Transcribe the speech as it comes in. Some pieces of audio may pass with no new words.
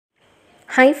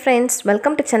Hi friends,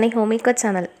 welcome to Chennai Homemaker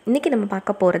channel. இன்னைக்கு நம்ம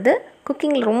பார்க்க போறது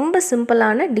குக்கிங்ல ரொம்ப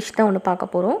சிம்பிளான டிஷ் தான் ஒன்னு பார்க்க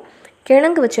போறோம்.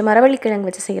 கிழங்கு வச்சு மரவள்ளி கிழங்கு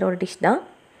வச்சு செய்யற ஒரு டிஷ் தான்.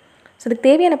 சோ இதுக்கு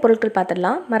தேவையான பொருட்கள்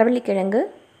பார்த்தறலாம். மரவள்ளி கிழங்கு,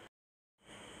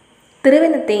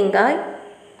 திருவெண்ணெய் தேங்காய்,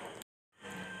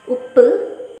 உப்பு,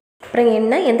 அப்புறம்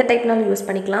எண்ணெய் எந்த டைப்னாலும் யூஸ்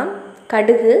பண்ணிக்கலாம்.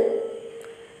 கடுகு,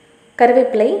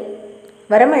 கறிவேப்பிலை,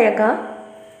 வரமிளகாய்,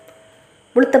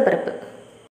 உளுத்தம்பருப்பு.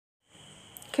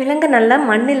 கிழங்கு நல்லா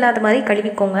மண் இல்லாத மாதிரி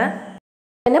கழுவிக்கோங்க.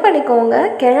 என்ன பண்ணிக்கோங்க,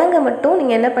 கிழங்க மட்டும்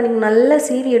நீங்கள் என்ன பண்ணிக்கோங்க, நல்லா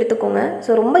சீவி எடுத்துக்கோங்க. ஸோ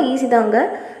ரொம்ப ஈஸி தாங்க.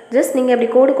 ஜஸ்ட் நீங்கள் அப்படி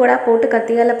கோடு கோடாக போட்டு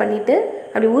கத்தியால் பண்ணிவிட்டு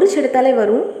அப்படி உரிச்சு எடுத்தாலே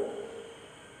வரும்.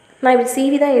 நான் இப்படி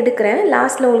சீவி தான் எடுக்கிறேன்.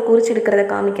 லாஸ்ட்டில் உங்களுக்கு உரிச்சு எடுக்கிறத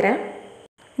காமிக்கிறேன்.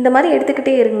 இந்த மாதிரி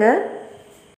எடுத்துக்கிட்டே இருங்க.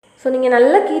 ஸோ நீங்கள்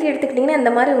நல்லா கீறி எடுத்துக்கிட்டிங்கன்னா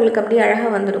இந்த மாதிரி உங்களுக்கு அப்படியே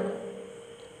அழகாக வந்துடும்.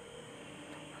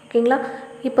 ஓகேங்களா?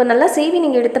 இப்போ நல்லா சீவி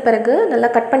நீங்கள் எடுத்த பிறகு நல்லா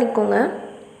கட் பண்ணிக்கோங்க.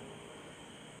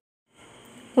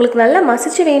 உங்களுக்கு நல்லா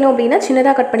மசிச்சு வேணும் அப்படின்னா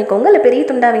சின்னதாக கட் பண்ணிக்கோங்க, இல்லை பெரிய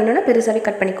துண்டாக வேணும்னா பெருசாகவே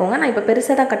கட் பண்ணிக்கோங்க. நான் இப்போ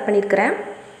பெருசாக தான் கட் பண்ணியிருக்கிறேன்.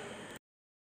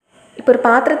 இப்போ ஒரு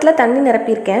பாத்திரத்தில் தண்ணி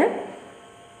நிரப்பியிருக்கேன்.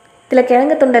 இதில்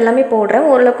கிழங்கு துண்டு எல்லாமே போடுறேன்,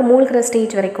 ஓரளவுக்கு மூழ்கிற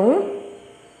ஸ்டேஜ் வரைக்கும்.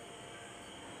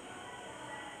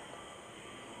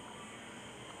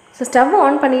 ஸோ ஸ்டவ்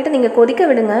ஆன் பண்ணிவிட்டு நீங்கள் கொதிக்க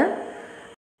விடுங்க.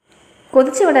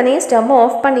 கொதித்த உடனே ஸ்டவ்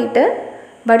ஆஃப் பண்ணிவிட்டு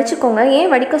வடிச்சுக்கோங்க.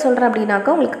 ஏன் வடிக்க சொல்கிறேன்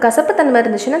அப்படின்னாக்கா, உங்களுக்கு கசப்புத்தன்மை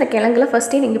இருந்துச்சுன்னா அந்த கிழங்குல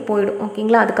ஃபஸ்ட்டே நீங்கள் போயிடும்.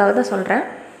 ஓகேங்களா? அதுக்காக தான் சொல்கிறேன்.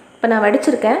 இப்போ நான்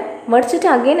வடிச்சிருக்கேன். வடிச்சிட்டு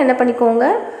அகைன் என்ன பண்ணிக்கோங்க,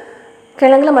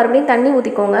 கிழங்குல மறுபடியும் தண்ணி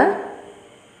ஊற்றிக்கோங்க.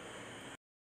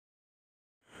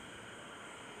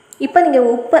 இப்போ நீங்கள்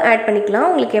உப்பு ஆட் பண்ணிக்கலாம்.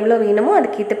 உங்களுக்கு எவ்வளோ வேணுமோ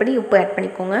அதுக்கு ஏற்றபடி உப்பு ஆட்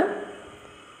பண்ணிக்கோங்க.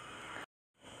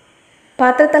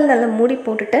 பாத்திரத்தில் நல்லா மூடி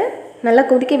போட்டுட்டு நல்லா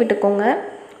கொதிக்க விட்டுக்கோங்க.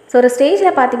 ஸோ ஒரு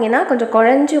ஸ்டேஜில் பார்த்தீங்கன்னா கொஞ்சம்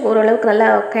குழஞ்சி ஓரளவுக்கு நல்லா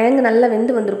கிழங்கு நல்லா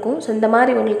வெந்து வந்திருக்கும். ஸோ இந்த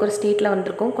மாதிரி உங்களுக்கு ஒரு ஸ்டேட்டில்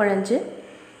வந்திருக்கும் குழஞ்சி.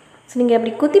 ஸோ நீங்கள்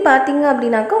அப்படி குத்தி பார்த்தீங்க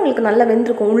அப்படின்னாக்கா உங்களுக்கு நல்லா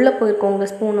வெந்திருக்கும், உள்ளே போயிருக்கும் உங்கள்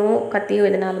ஸ்பூனோ கத்தியோ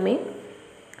எதுனாலுமே.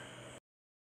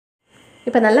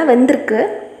 இப்போ நல்லா வெந்திருக்கு.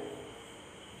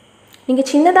 நீங்கள்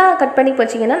சின்னதாக கட் பண்ணி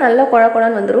வச்சிங்கன்னா நல்லா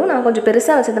குழன்னு வந்துடும். நான் கொஞ்சம்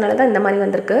பெருசாக வச்சதுனால தான் இந்த மாதிரி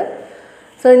வந்திருக்கு.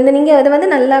 ஸோ இந்த நீங்கள் அதை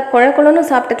வந்து நல்லா குழன்னு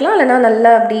சாப்பிட்டுக்கலாம், இல்லைனா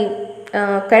நல்லா அப்படி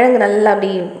கிழங்கு நல்லா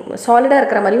அப்படி சாலிடாக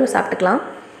இருக்கிற மாதிரியும் சாப்பிட்டுக்கலாம்.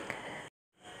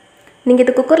 நீங்கள்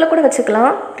இது குக்கரில் கூட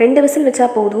வச்சுக்கலாம். 2 விசில் வச்சா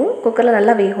போதும், குக்கரில்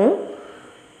நல்லா வேகும்.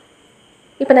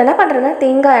 இப்போ நான் என்ன பண்ணுறேன்னா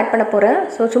தேங்காய் ஆட் பண்ண போகிறேன்.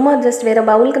 ஸோ சும்மா ஜஸ்ட் வேறு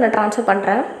பவுலுக்கு நான் ட்ரான்ஸ்ஃபர்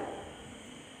பண்ணுறேன்.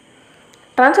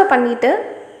 ட்ரான்ஸ்ஃபர் பண்ணிவிட்டு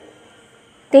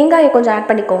தேங்காயை கொஞ்சம் ஆட்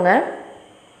பண்ணிக்கோங்க.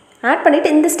 ஆட்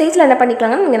பண்ணிவிட்டு இந்த ஸ்டேஜில் என்ன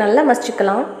பண்ணிக்கலாங்கன்னா நீங்கள் நல்லா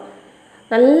மசிச்சுக்கலாம்.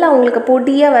 நல்லா உங்களுக்கு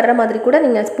பொடியாக வர்ற மாதிரி கூட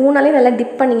நீங்கள் ஸ்பூனாலே நல்லா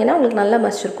டிப் பண்ணிங்கன்னா உங்களுக்கு நல்லா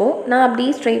மசிச்சிருக்கும். நான்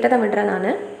அப்படியே ஸ்ட்ரைட்டாக தான் விடுறேன்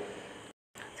நான்.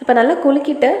 இப்போ நல்லா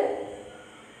குலுக்கிட்டு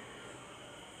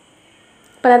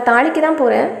இப்போ நான் தாளிக்க தான்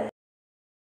போகிறேன்.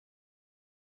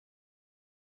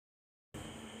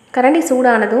 கரண்டி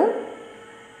சூடானதும்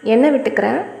எண்ணெய்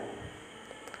விட்டுக்கிறேன்.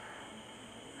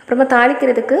 அப்புறமா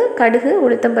தாளிக்கிறதுக்கு கடுகு,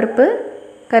 உளுத்தம்பருப்பு,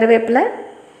 கறிவேப்பிலை,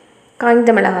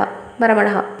 காய்ந்த மிளகாய்,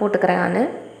 வரமிளகாய் போட்டுக்கிறேன்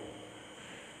நான்.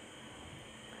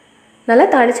 நல்லா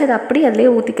தாளித்து அதை அப்படியே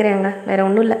அதிலே ஊற்றிக்கிறேங்க, வேறு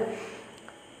ஒன்றும் இல்லை.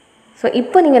 ஸோ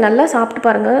இப்போ நீங்கள் நல்லா சாப்பிட்டு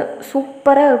பாருங்கள்,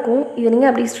 சூப்பராக இருக்கும். இது நீங்கள்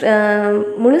அப்படி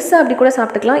முழுசாக அப்படி கூட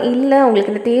சாப்பிட்டுக்கலாம். இல்லை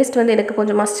உங்களுக்கு இந்த டேஸ்ட் வந்து எனக்கு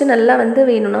கொஞ்சம் மசிச்சு நல்லா வந்து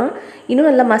வேணும்னா இன்னும்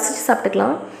நல்லா மசிச்சு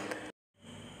சாப்பிட்டுக்கலாம்.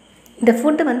 இந்த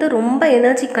ஃபுட்டு வந்து ரொம்ப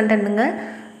எனர்ஜி கண்டென்ட்டுங்க.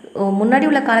 முன்னாடி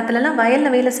உள்ள காலத்துலலாம்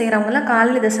வயலில் வேலை செய்கிறவங்கலாம்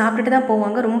காலையில் இதை சாப்பிட்டுட்டு தான்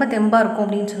போவாங்க, ரொம்ப தெம்பாக இருக்கும்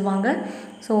அப்படின்னு சொல்லுவாங்க.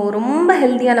 ஸோ ரொம்ப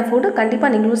ஹெல்த்தியான ஃபுட்டு,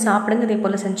 கண்டிப்பாக நீங்களும் சாப்பிடுங்க இதே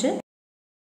போல் செஞ்சு.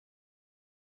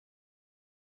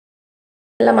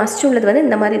 நல்லா மசிச்சு உள்ளது வந்து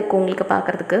இந்த மாதிரி இருக்கும் உங்களுக்கு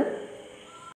பார்க்குறதுக்கு.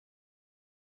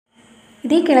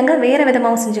 இதே கிழங்க வேறு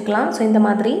விதமாகவும் செஞ்சுக்கலாம். ஸோ இந்த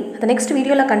மாதிரி அதை நெக்ஸ்ட்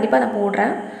வீடியோவில் கண்டிப்பாக நான்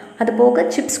போடுறேன். அது போக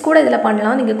சிப்ஸ் கூட இதில்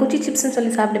பண்ணலாம். நீங்கள் குச்சி சிப்ஸ்ன்னு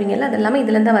சொல்லி சாப்பிடுவீங்கல்ல, அது எல்லாமே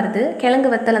இதுலேருந்து வருது. கிழங்கு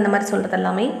வத்தல் அந்த மாதிரி சொல்கிறது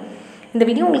எல்லாமே. இந்த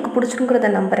வீடியோ உங்களுக்கு பிடிச்சிருக்கிறத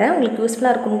நம்புகிறேன், உங்களுக்கு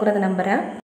யூஸ்ஃபுல்லாக இருக்குங்கிறத நம்புகிறேன்.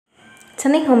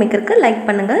 சென்னை ஹோம்மேக்கருக்கு லைக்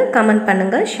பண்ணுங்கள், கமெண்ட்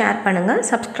பண்ணுங்கள், ஷேர் பண்ணுங்கள்,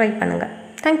 சப்ஸ்கிரைப் பண்ணுங்கள்.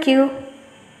 தேங்க்யூ.